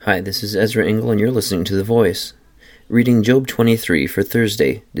Hi, this is Ezra Engel, and you're listening to The Voice, reading Job 23 for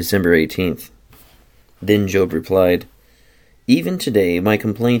Thursday, December 18th. Then Job replied, "Even today my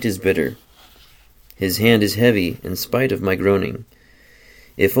complaint is bitter. His hand is heavy in spite of my groaning.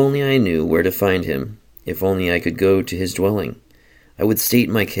 If only I knew where to find him, if only I could go to his dwelling, I would state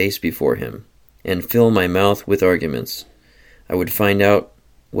my case before him, and fill my mouth with arguments. I would find out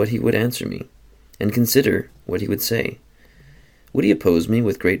what he would answer me, and consider what he would say. Would he oppose me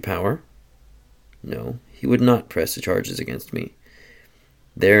with great power? No, he would not press the charges against me.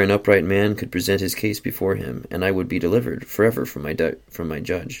 There an upright man could present his case before him, and I would be delivered forever from my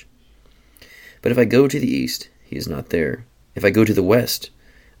judge. But if I go to the east, he is not there. If I go to the west,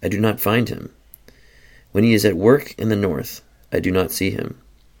 I do not find him. When he is at work in the north, I do not see him.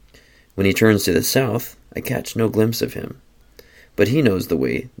 When he turns to the south, I catch no glimpse of him. But he knows the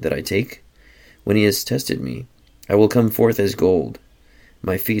way that I take. When he has tested me, I will come forth as gold.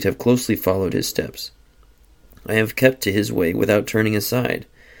 My feet have closely followed his steps. I have kept to his way without turning aside.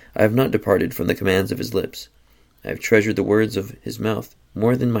 I have not departed from the commands of his lips. I have treasured the words of his mouth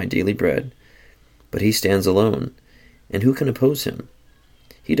more than my daily bread. But he stands alone, and who can oppose him?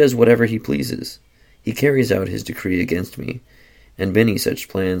 He does whatever he pleases. He carries out his decree against me, and many such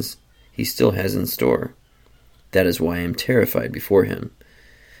plans he still has in store. That is why I am terrified before him.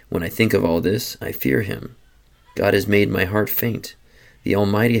 When I think of all this, I fear him. God has made my heart faint. The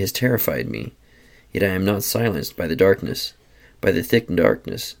Almighty has terrified me. Yet I am not silenced by the darkness, by the thick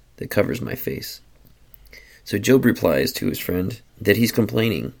darkness that covers my face." So Job replies to his friend that he's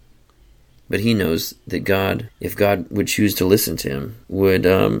complaining, but he knows that God, if God would choose to listen to him, would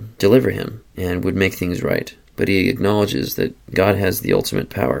deliver him and would make things right. But he acknowledges that God has the ultimate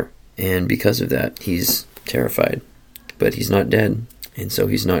power, and because of that, he's terrified. But he's not dead, and so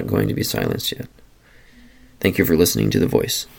he's not going to be silenced yet. Thank you for listening to The Voice.